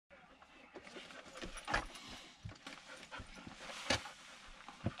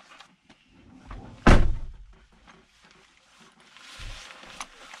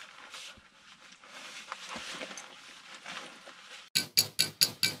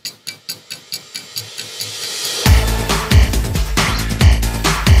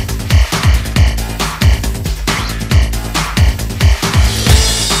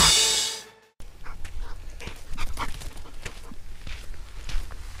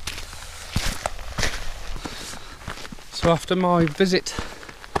So after my visit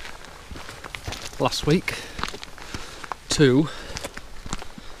last week to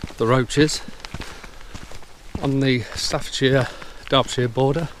the Roaches on the Staffordshire-Derbyshire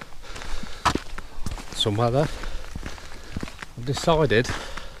border, somewhere there, I've decided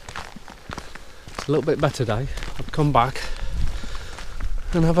it's a little bit better day. I'd come back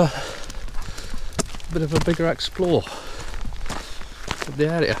and have a bit of a bigger explore of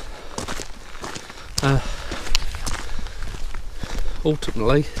the area.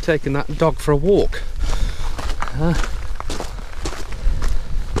 Ultimately taking that dog for a walk.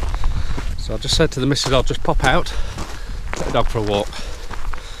 So I just said to the missus I'll just pop out, take the dog for a walk.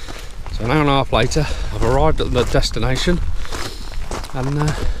 So an hour and a half later I've arrived at the destination, and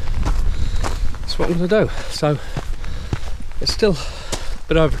that's what I'm going to do. So it's still a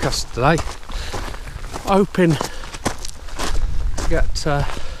bit overcast today, hoping to get a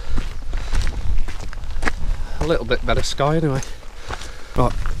little bit better sky anyway.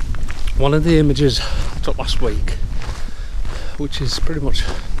 Right, one of the images I took last week, which is pretty much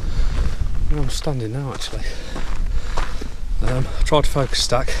where I'm standing now actually. I tried to focus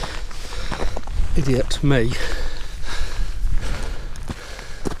stack, idiot me,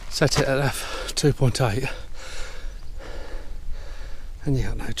 set it at f2.8 and you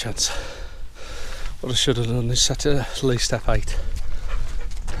got no chance. What I should have done is set it at least f8.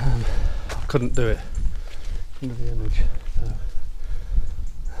 I couldn't do it under the image.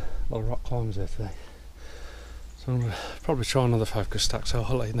 A lot of rock climbers here today, so I'm going to probably try another focus stack, so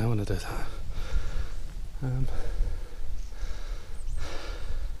I'll let you know when I do that.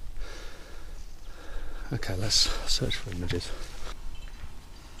 Okay, let's search for images.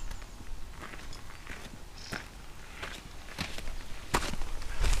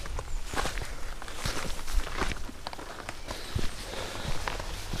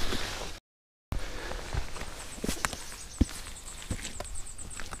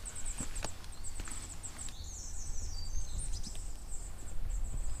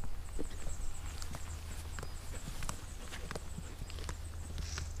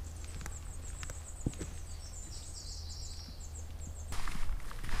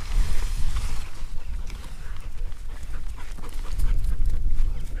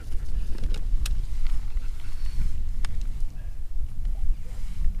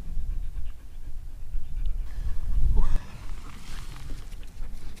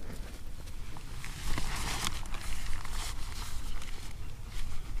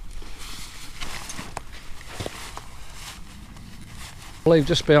 I believe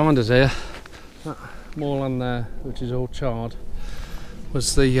just behind us here, that moorland there, which is all charred,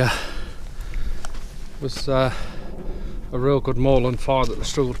 was a real good moorland fire that they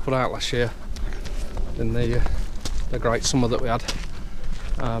struggled to put out last year in the great summer that we had.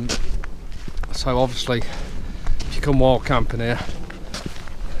 So obviously, if you come wild camping here,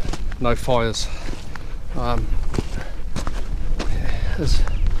 no fires. It's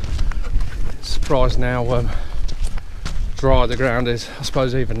surprised now dry the ground is. I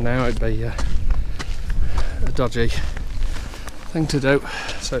suppose even now it'd be a dodgy thing to do,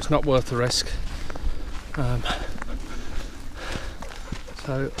 so it's not worth the risk.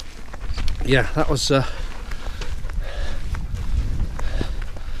 So yeah, that was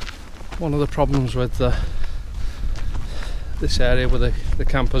one of the problems with this area with the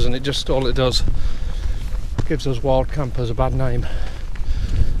campers, and it just all it does gives us wild campers a bad name,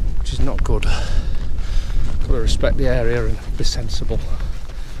 which is not good. Got to respect the area and be sensible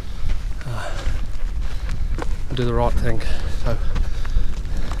and do the right thing. So,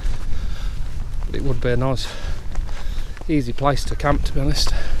 but it would be a nice, easy place to camp, to be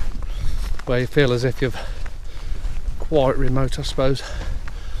honest, where you feel as if you're quite remote, I suppose.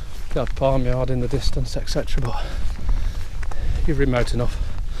 You have palm yard in the distance, etc., but you're remote enough.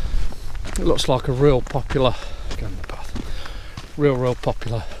 It looks like a real popular, again the path, real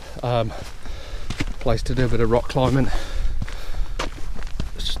popular place to do a bit of rock climbing.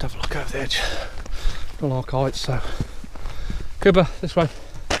 Let's just have a look over the edge. Don't like heights, so Cooper, this way.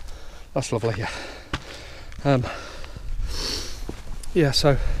 That's lovely, yeah. Yeah,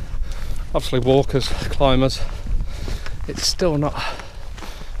 so obviously walkers, climbers. It's still not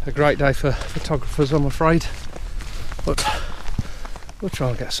a great day for photographers, I'm afraid, but we'll try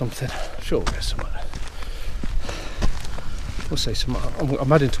and get something. Sure, we'll get something. We'll see some. I'm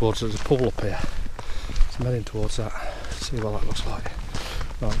heading towards, there's a pool up here, so I'm heading towards that. See what that looks like.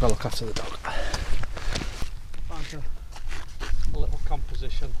 Right, I've got to look after the dog. Found a little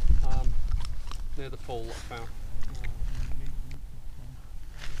composition near the pool that I found.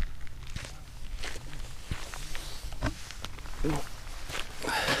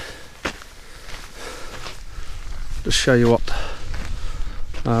 just show you what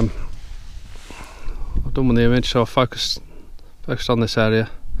I've done with the image. So I focused on this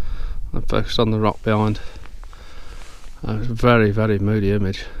area and focused on the rock behind. It's a very, very moody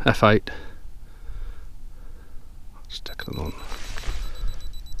image. F8. Stick them on.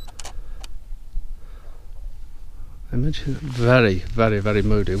 Image very, very, very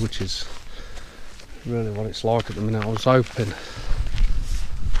moody, which is really what it's like at the minute. I was hoping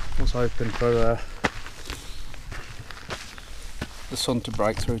for the sun to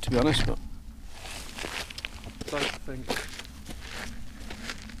break through, to be honest, but I don't think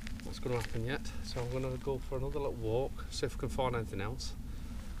that's going to happen yet. So I'm going to go for another little walk, see if I can find anything else.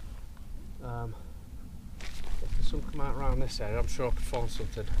 If the sun come out around this area, I'm sure I could find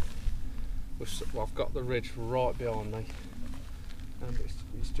something. Well, I've got the ridge right behind me, and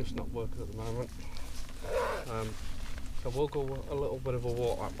it's just not working at the moment. So we'll go a little bit of a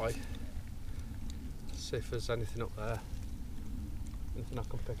walk that way, see if there's anything up there, anything I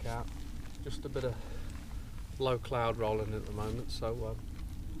can pick out. Just a bit of low cloud rolling at the moment, so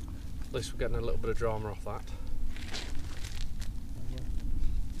at least we're getting a little bit of drama off that.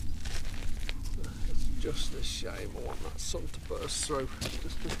 It's just a shame I want that sun to burst through.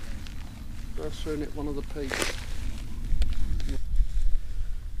 Just to burst through and hit one of the peaks.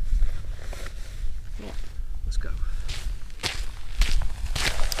 Right, let's go.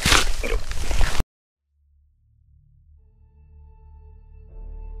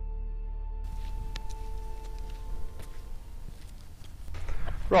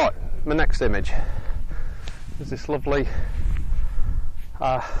 Right, my next image is this lovely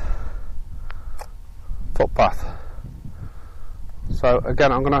footpath. So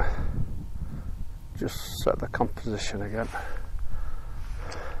again, I'm going to just set the composition again,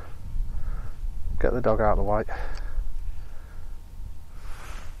 get the dog out of the way.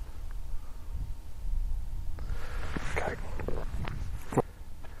 Okay.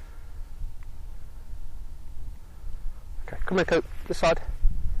 Okay, come here, Coop, this side.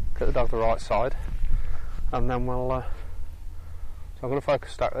 Get the dog the right side, and then we'll so I'm going to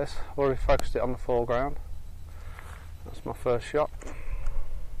focus stack this. I've already focused it on the foreground. That's my first shot.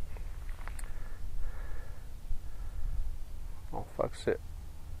 I'll focus it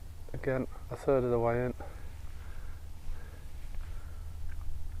again a third of the way in.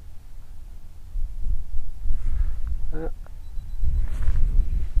 There.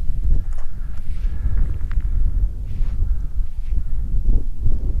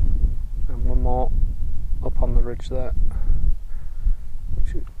 More up on the ridge there,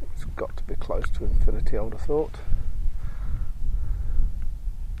 which it's got to be close to infinity, I would have thought.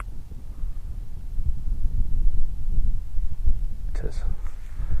 It is.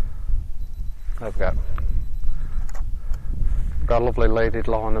 There we go. Got a lovely leaded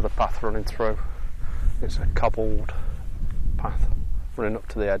line of the path running through. It's a cobbled path running up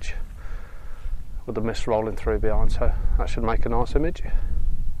to the edge with the mist rolling through behind, so that should make a nice image.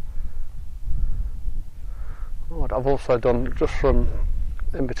 What I've also done, just from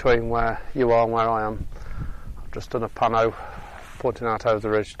in between where you are and where I am, I've just done a pano pointing out over the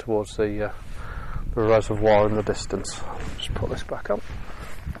ridge towards the reservoir in the distance. Just put this back up.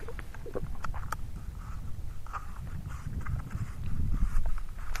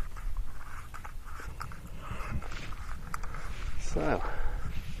 So,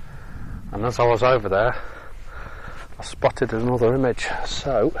 and as I was over there, I spotted another image,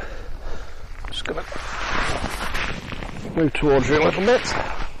 so I'm just going to move towards you a little bit.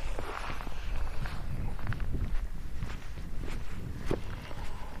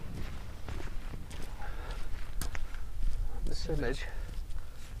 This image,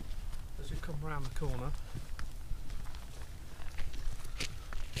 as you come round the corner,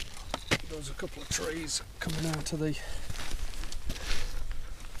 there's a couple of trees coming out of the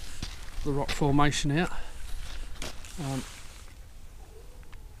rock formation here,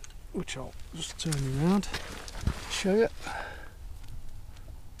 which I'll just turn you around. Show you.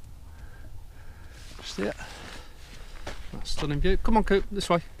 Just there. That's stunning view. Come on, Coop, this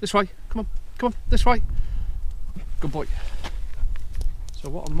way, come on, this way. Good boy. So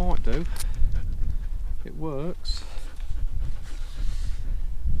what I might do, if it works,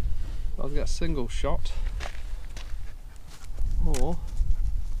 I'll get a single shot or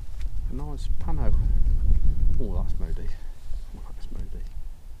a nice pano. Oh, that's moody. That's moody.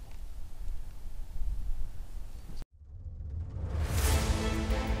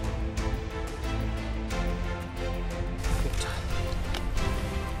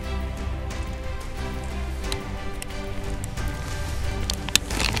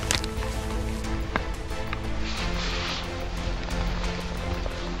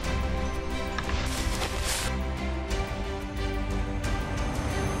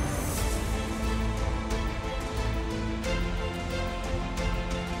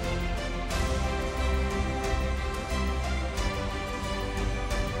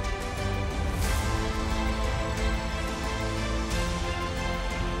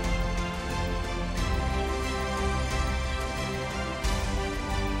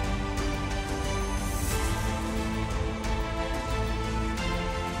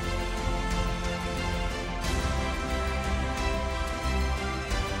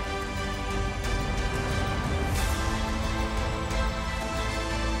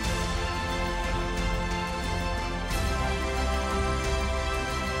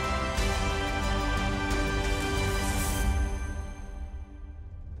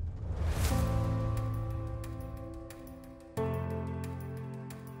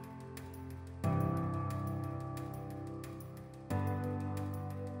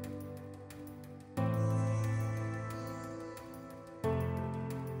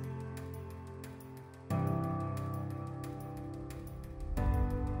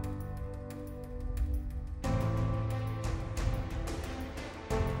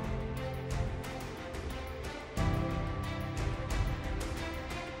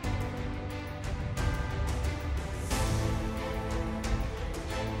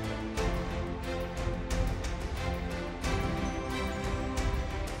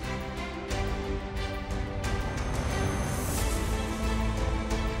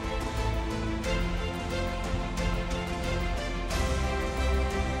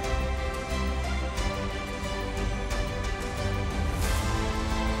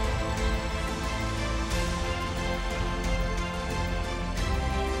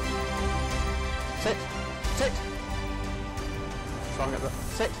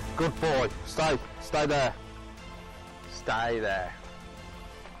 Good boy. Stay there. Stay there.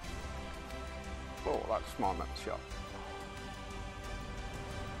 Oh, that's my next shot.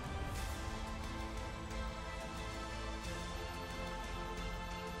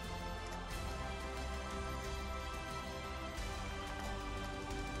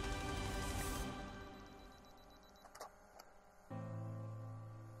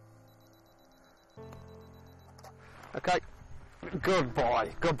 Okay, good boy,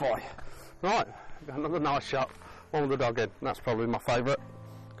 good boy. Right, got another nice shot, one with the dog in. That's probably my favourite,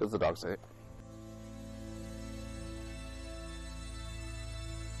 because the dog's in it.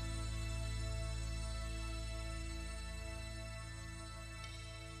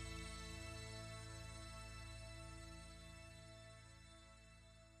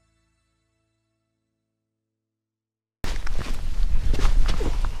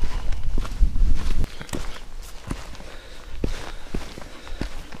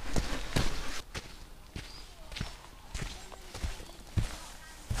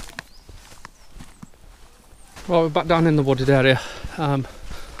 Right, we're back down in the wooded area, but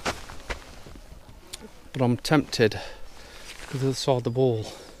I'm tempted to go to the other side of the wall,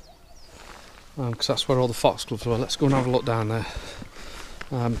 because that's where all the foxgloves were. Let's go and have a look down there.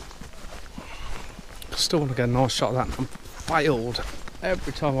 I still want to get a nice shot of that. I'm failed.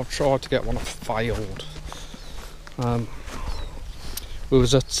 Every time I've tried to get one, I've failed. We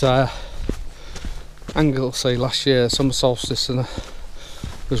was at Anglesey last year, summer solstice, and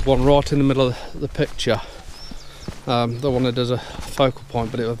there's one right in the middle of the picture. They wanted as a focal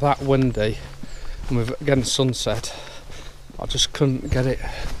point, but it was that windy, and with again sunset, I just couldn't get it.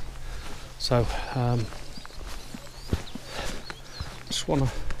 So just want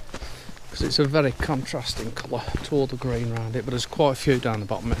to, because it's a very contrasting colour to all the green around it, but there's quite a few down the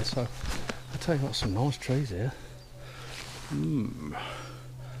bottom of it. So I tell you what, some nice trees here.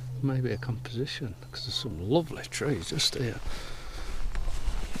 Maybe a composition, because there's some lovely trees just here.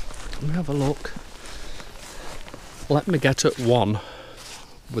 Let me have a look. Let me get at one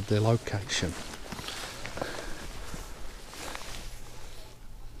with the location.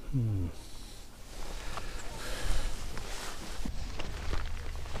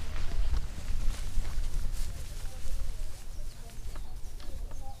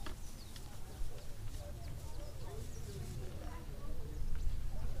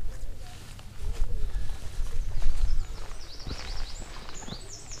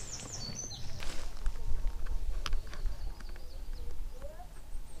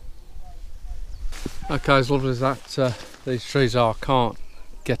 Okay, as lovely as that these trees are, I can't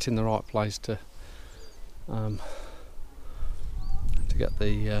get in the right place to get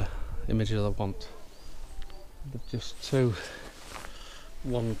the images I want. But just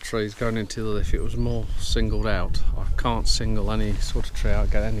one trees going into the other. If it was more singled out, I can't single any sort of tree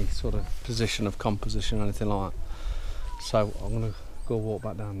out, get any sort of position of composition or anything like that. So I'm going to go walk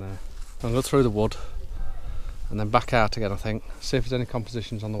back down there. I'll go through the wood and then back out again, I think, see if there's any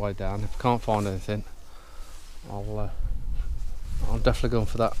compositions on the way down. If I can't find anything, I'm definitely going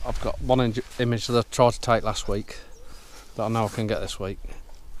for that. I've got one image that I tried to take last week that I know I can get this week.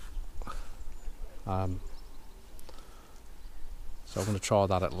 So I'm going to try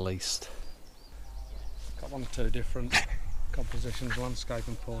that at least. Got one or two different compositions, landscape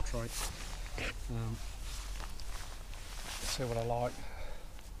and portrait. See what I like.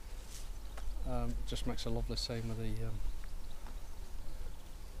 Just makes a lovely scene with the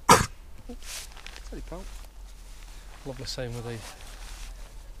lovely scene with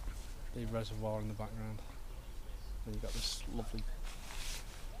the reservoir in the background. And you've got this lovely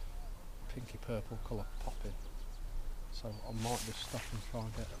pinky purple colour popping. So I might just stop and try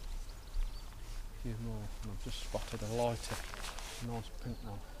and get a few more. And I've just spotted a lighter, nice pink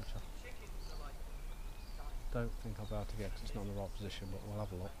one, which I don't think I'll be able to get because it's not in the right position, but we'll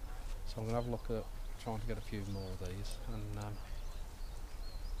have a look. So I'm going to have a look at trying to get a few more of these and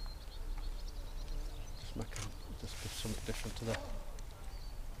just give something different to the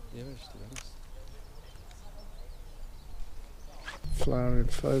image, to be honest. Flower in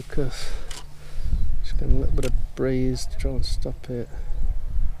focus. Just getting a little bit of breeze to try and stop it.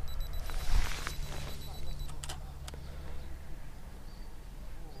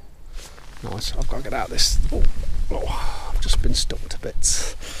 Nice, I've got to get out of this. Oh, I've just been stuck to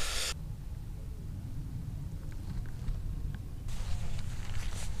bits.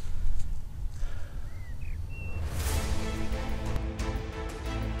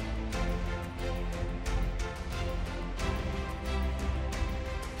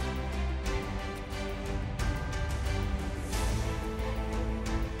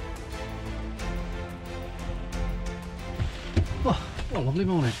 Oh, what a lovely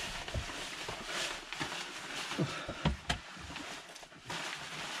morning.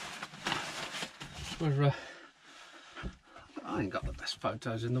 I ain't got the best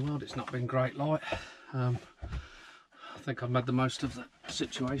photos in the world. It's not been great light. I think I've made the most of the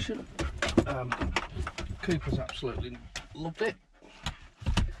situation. Cooper's absolutely loved it.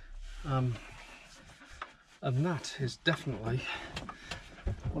 And that is definitely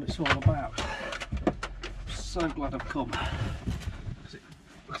what it's all about. I'm so glad I've come.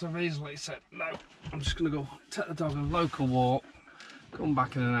 Because I've easily said, no, I'm just going to go take the dog on a local walk, come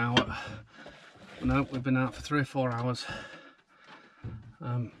back in an hour. No, we've been out for 3 or 4 hours.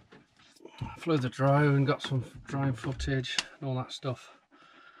 Flew the drone, got some drone footage and all that stuff.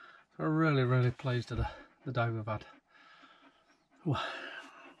 So I'm really, really pleased with the day we've had.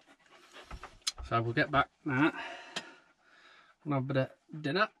 So we'll get back now and have a bit of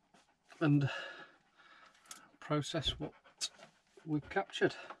dinner and process what we've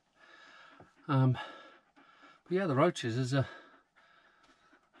captured. But yeah, the Roaches is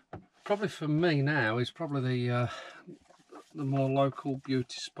probably for me now is probably the more local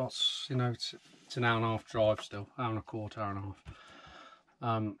beauty spots. You know, it's an hour and a half drive still, hour and a quarter, hour and a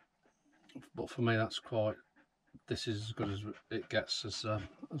half. But for me, that's quite. This is as good as it gets as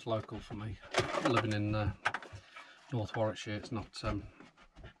local for me. Living in North Warwickshire, it's not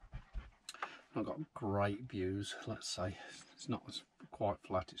got great views. Let's say it's not as quite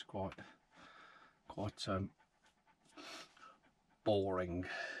flat. It's quite boring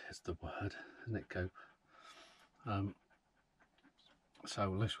is the word, isn't it, Coop? So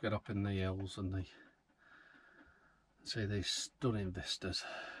at least we get up in the hills and see these stunning vistas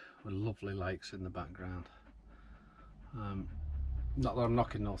with lovely lakes in the background. Not that I'm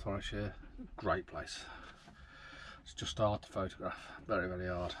knocking North Warwickshire, great place. It's just hard to photograph, very, very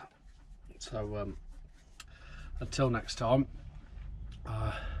hard. So until next time,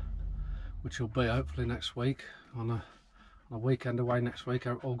 which will be hopefully next week, on a weekend away next week,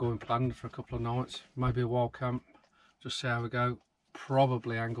 all going planned for a couple of nights, maybe a wild camp, just see how we go.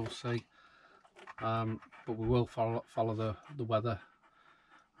 Probably Anglesey, but we will follow the weather.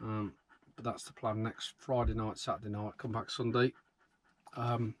 But that's the plan. Next Friday night, Saturday night, come back Sunday,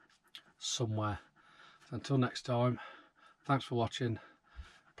 somewhere. So until next time, thanks for watching.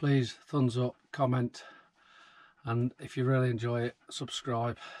 Please thumbs up, comment, and if you really enjoy it,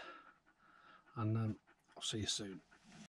 subscribe, and I'll see you soon.